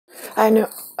I know.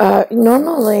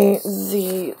 Normally,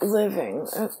 the living,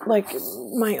 like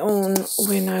my own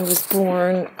when I was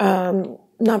born,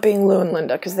 not being Lou and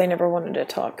Linda, because they never wanted to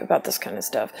talk about this kind of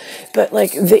stuff, but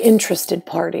like the interested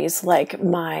parties, like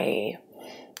my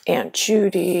Aunt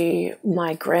Judy,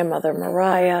 my grandmother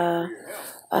Mariah,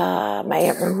 my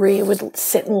Aunt Marie would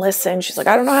sit and listen. She's like,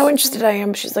 I don't know how interested I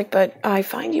am. She's like, but I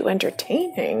find you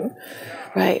entertaining.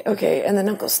 Right, okay, and then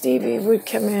Uncle Stevie would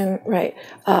come in, right,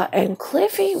 and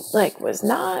Cliffy, like, was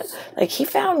not, like, he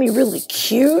found me really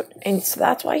cute, and so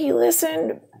that's why he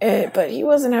listened, but he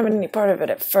wasn't having any part of it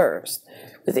at first,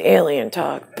 with the alien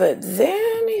talk, but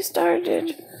then he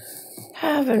started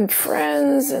having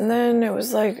friends, and then it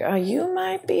was like, you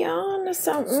might be on to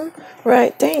something,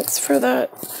 right, thanks for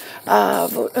that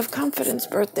vote of confidence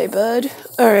birthday, bud.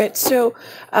 All right, so,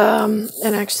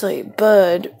 and actually,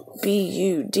 Bud,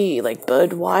 B-U-D, like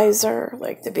Budweiser,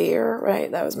 like the beer,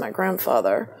 right? That was my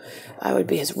grandfather. I would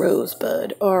be his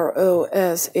Rosebud,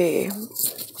 R-O-S-E-B-U-D.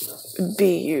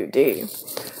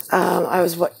 I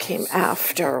was what came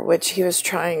after, which he was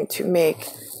trying to make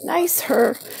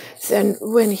nicer than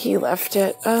when he left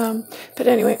it. But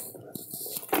anyway,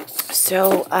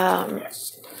 so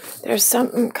there's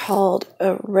something called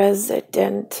a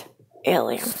resident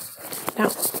alien. Now,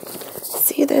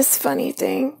 see this funny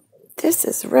thing? This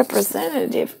is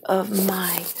representative of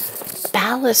my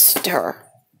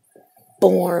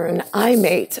Ballister-born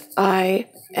I-mate,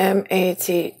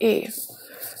 I-M-A-T-E.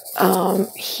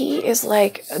 He is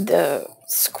like the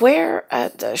square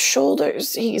at the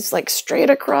shoulders. He's like straight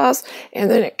across,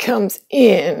 and then it comes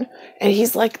in, and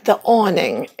he's like the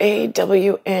awning,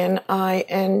 A-W-N-I-N-G,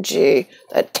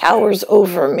 that towers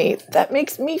over me. That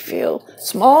makes me feel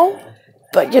small,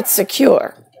 but yet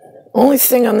secure. Only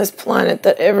thing on this planet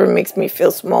that ever makes me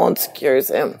feel small and secure is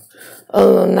him.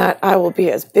 Other than that, I will be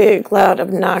as big, loud,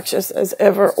 obnoxious as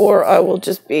ever, or I will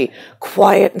just be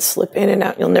quiet and slip in and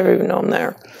out. You'll never even know I'm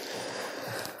there.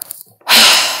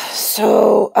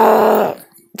 So,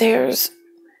 there's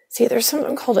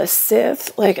something called a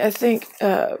Sith. Like, I think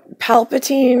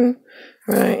Palpatine,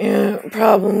 right? Yeah,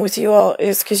 problem with you all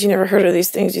is because you never heard of these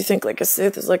things. You think like a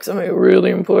Sith is like something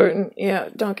really important. Yeah,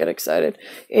 don't get excited.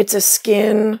 It's a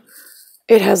skin.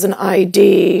 It has an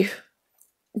ID,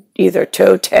 either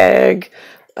toe tag,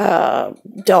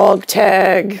 dog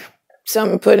tag,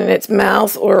 something put in its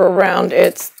mouth or around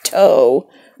its toe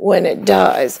when it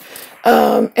dies.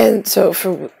 And so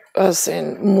for us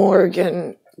in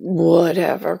Morgan,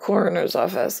 whatever, coroner's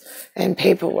office and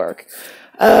paperwork.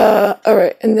 All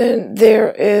right, and then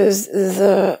there is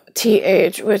the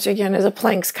TH, which again is a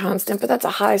Planck's constant, but that's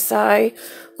a high psi,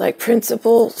 like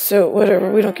principle, so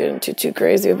whatever, we don't get into too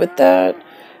crazy with that.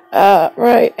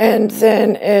 Right, and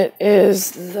then it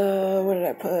is the, what did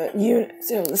I put, unit,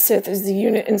 so the Sith is the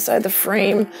unit inside the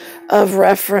frame of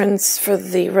reference for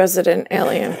the resident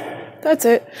alien. That's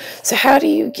it. So how do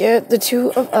you get the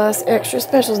two of us extra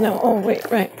specials now? Oh, wait,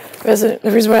 right. Resident. The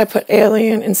reason why I put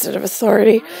alien instead of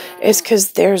authority is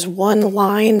because there's one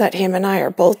line that him and I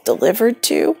are both delivered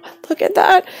to. Look at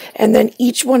that. And then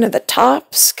each one of the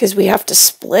tops, because we have to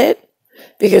split,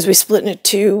 because we split into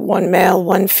two, one male,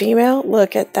 one female.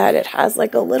 Look at that. It has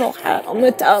like a little hat on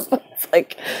the top of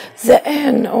like the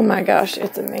N. Oh my gosh,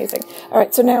 it's amazing. All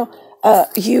right, so now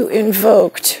you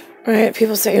invoked. Right,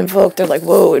 people say invoke, they're like,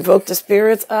 whoa, invoke the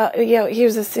spirits? Yeah,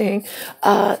 here's the thing.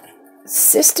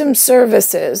 System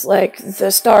services, like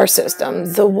the star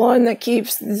system, the one that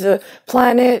keeps the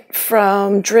planet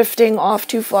from drifting off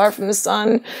too far from the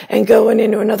sun and going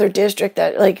into another district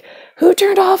that, like, who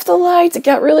turned off the lights? It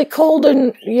got really cold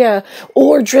and, yeah,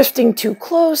 or drifting too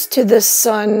close to the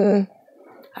sun.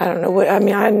 I don't know what, I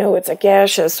mean, I know it's a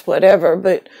gaseous whatever,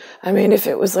 but I mean, if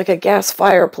it was like a gas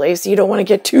fireplace, you don't want to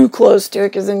get too close to it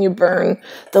because then you burn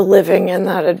the living and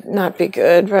that'd not be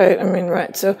good, right? I mean,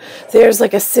 right. So there's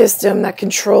like a system that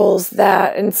controls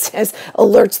that and says,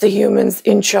 alerts the humans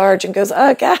in charge and goes,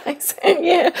 oh, guys,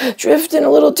 yeah, drifting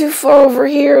a little too far over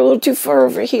here, a little too far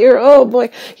over here. Oh boy.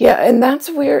 Yeah. And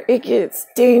that's where it gets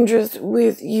dangerous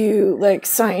with you, like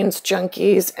science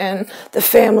junkies and the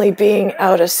family being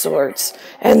out of sorts.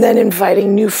 And then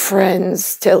inviting new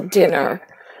friends to dinner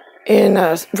in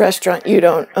a restaurant you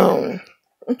don't own.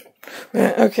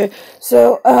 Okay,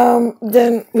 so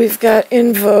then we've got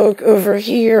ENVOKE over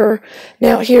here.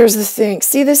 Now here's the thing.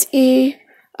 See this E?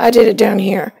 I did it down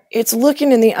here. It's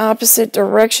looking in the opposite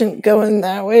direction, going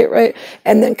that way, right?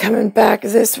 And then coming back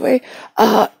this way.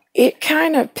 It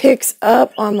kind of picks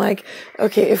up on like,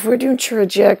 okay, if we're doing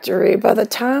trajectory, by the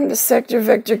time the sector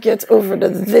vector gets over to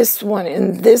this one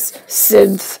in this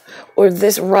Sidth or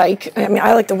this Reich. I mean,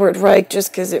 I like the word Reich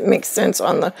just because it makes sense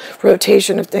on the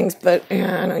rotation of things, but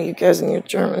yeah, I know you guys and your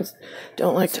Germans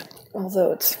don't like to,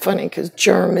 although it's funny because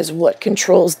germ is what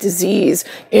controls disease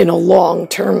in a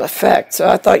long-term effect. So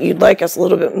I thought you'd like us a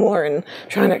little bit more in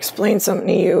trying to explain something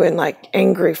to you and like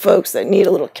angry folks that need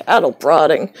a little cattle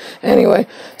prodding. Anyway,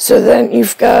 so then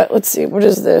you've got, let's see, what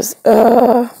is this?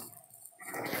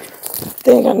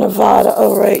 Then you got Nevada.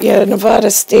 Oh, right. Yeah,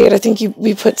 Nevada State. I think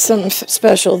we put something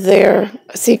special there.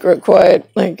 Secret, quiet,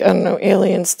 like, I don't know,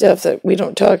 alien stuff that we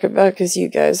don't talk about because you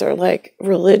guys are, like,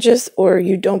 religious or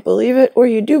you don't believe it or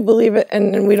you do believe it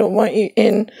and then we don't want you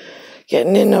in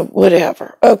getting in a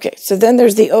whatever. Okay, so then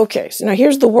there's the okay. So now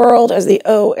here's the world as the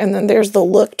O and then there's the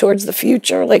look towards the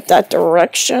future, like that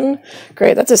direction.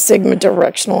 Great, that's a sigma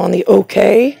directional on the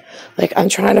okay. Like, I'm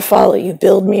trying to follow you,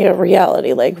 build me a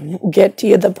reality, like, get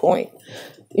to the point.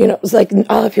 You know, it's like, a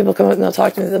lot of people come up and they'll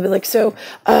talk to me, they'll be like, so,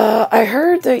 I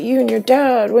heard that you and your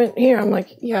dad went here. I'm like,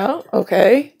 yeah,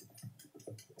 okay.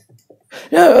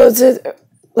 No,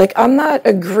 like, I'm not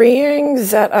agreeing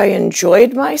that I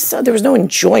enjoyed myself. There was no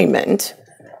enjoyment.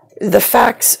 The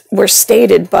facts were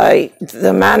stated by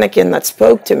the mannequin that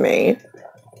spoke to me.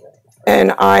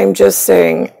 And I'm just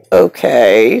saying,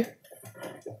 okay,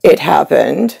 it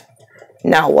happened.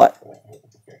 Now what?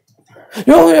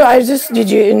 No,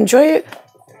 did you enjoy it?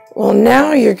 Well,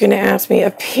 now you're going to ask me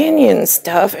opinion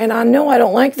stuff, and I know I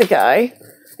don't like the guy.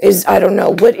 I don't know,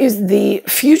 what is the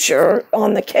future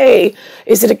on the K?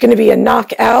 Is it going to be a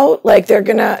knockout? Like, they're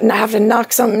going to have to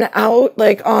knock something out,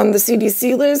 like, on the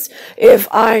CDC list? If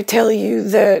I tell you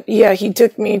that, yeah, he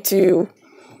took me to,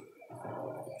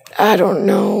 I don't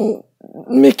know,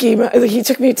 he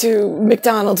took me to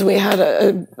McDonald's and we had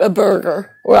a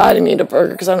burger. Well, I didn't eat a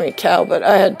burger because I don't eat cow, but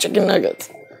I had chicken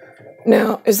nuggets.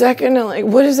 Now, is that going to, like,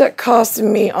 what is that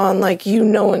costing me on, like, you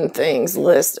knowing things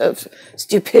list of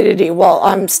stupidity while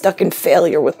I'm stuck in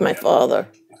failure with my father?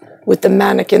 With the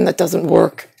mannequin that doesn't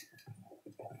work?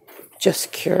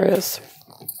 Just curious.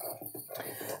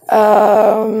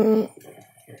 So,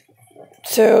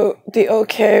 the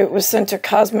OK was sent a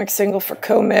cosmic signal for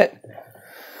commit.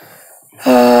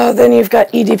 Then you've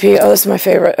got EDP. Oh, this is my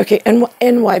favorite. Okay,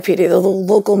 N.Y.P.D, the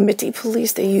local M.I.D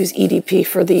police, they use EDP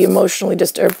for the emotionally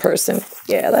disturbed person.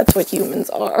 Yeah, that's what humans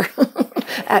are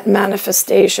at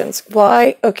manifestations.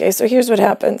 Why? Okay, so here's what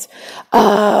happens.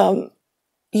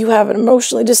 You have an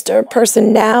emotionally disturbed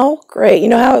person now. Great. You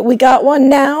know how we got one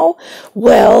now?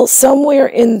 Well, somewhere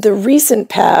in the recent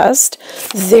past,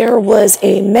 there was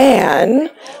a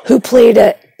man who played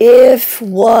a if,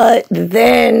 what,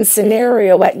 then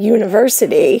scenario at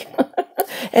university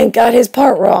and got his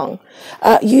part wrong.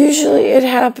 Usually it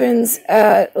happens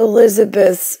at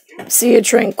Elizabeth's Sea of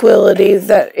Tranquility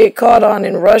that it caught on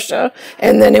in Russia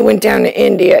and then it went down to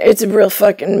India. It's a real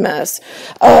fucking mess.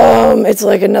 It's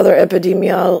like another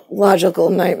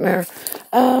epidemiological nightmare.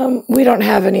 We don't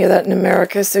have any of that in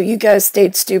America, so you guys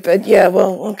stayed stupid. Yeah,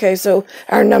 well, okay, so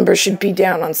our numbers should be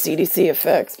down on CDC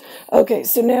effects. Okay,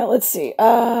 so now let's see.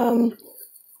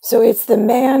 So it's the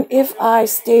man if I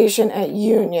station at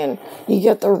Union. You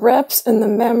get the reps and the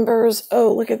members.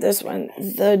 Oh, look at this one.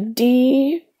 The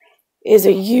D is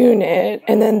a unit,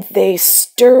 and then they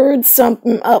stirred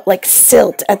something up like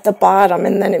silt at the bottom,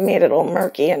 and then it made it all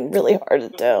murky and really hard to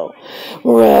tell.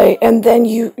 Right, and then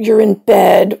you're in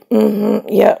bed.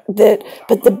 Yeah,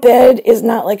 but the bed is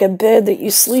not like a bed that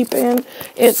you sleep in.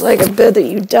 It's like a bed that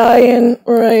you die in,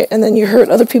 right? And then you hurt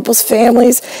other people's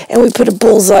families, and we put a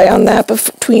bullseye on that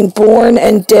between born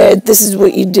and dead. This is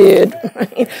what you did,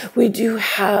 right? We do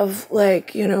have,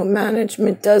 like, you know,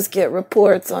 management does get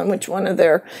reports on which one of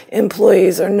their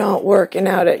employees are not working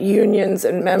out at unions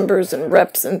and members and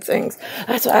reps and things.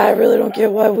 That's why I really don't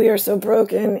get why we are so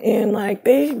broken in, like,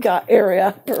 big area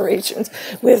operations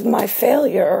with my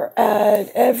failure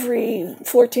at every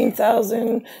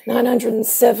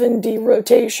 14,970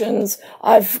 rotations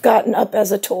I've gotten up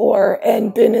as a tour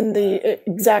and been in the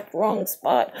exact wrong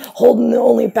spot, holding the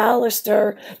only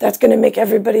baluster that's going to make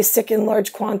everybody sick in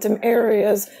large quantum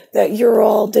areas that you're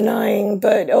all denying,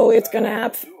 but oh, it's going to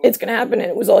happen and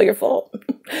it was all your fault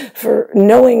for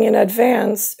knowing in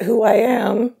advance who I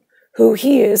am, who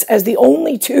he is, as the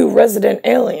only two resident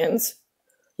aliens.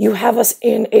 You have us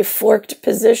in a forked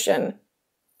position.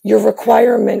 Your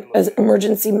requirement as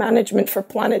emergency management for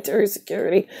planetary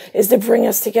security is to bring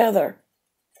us together.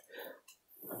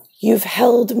 You've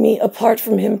held me apart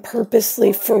from him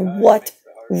purposely. For what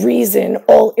reason?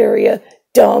 All area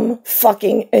dumb,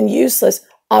 fucking, and useless.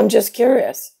 I'm just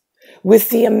curious.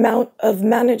 With the amount of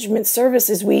management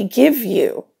services we give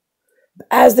you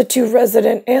as the two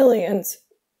resident aliens,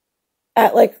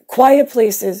 at like quiet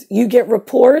places, you get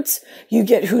reports, you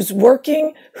get who's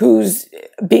working, who's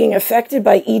being affected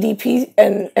by EDP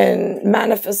and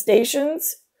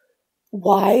manifestations.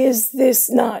 Why is this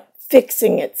not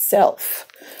fixing itself?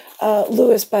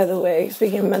 Lewis, by the way,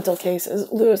 speaking of mental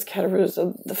cases, Lewis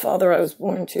Caruso, the father I was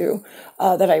born to,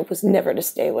 that I was never to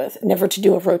stay with, never to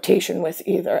do a rotation with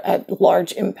either at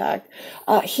large impact.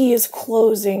 He is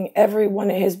closing every one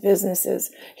of his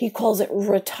businesses. He calls it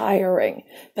retiring.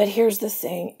 But here's the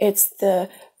thing. It's the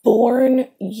born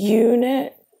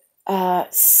unit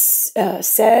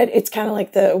said. It's kind of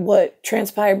like what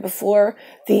transpired before,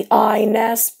 the I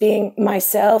nest being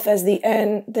myself as the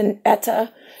N, the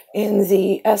ETA in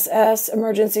the SS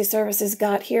emergency services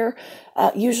got here.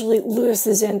 Usually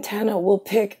Lewis's antenna will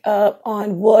pick up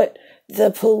on what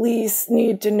the police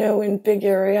need to know in big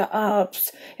area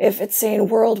ops. If it's saying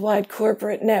worldwide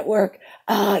corporate network,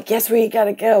 guess where you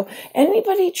gotta go?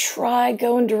 Anybody try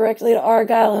going directly to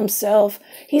Argyle himself?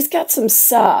 He's got some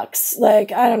socks,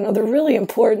 like, I don't know, they're really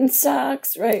important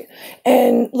socks, right?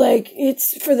 And like,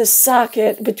 it's for the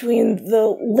socket between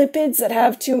the lipids that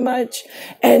have too much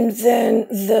and then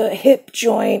the hip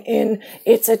joint in,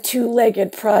 it's a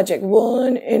two-legged project,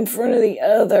 one in front of the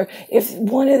other. If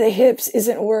one of the hips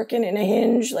isn't working in a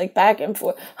hinge, like back and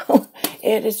forth,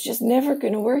 it is just never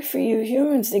going to work for you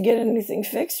humans to get anything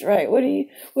fixed right. Where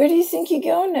do you think you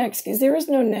go next? Because there is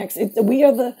no next. We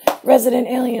are the resident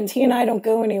aliens. He and I don't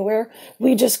go anywhere.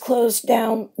 We just closed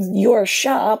down your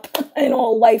shop and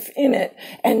all life in it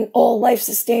and all life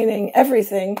sustaining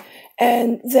everything.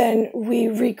 And then we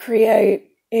recreate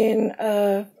in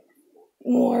a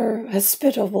more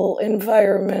hospitable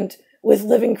environment with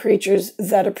living creatures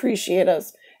that appreciate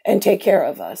us and take care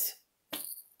of us.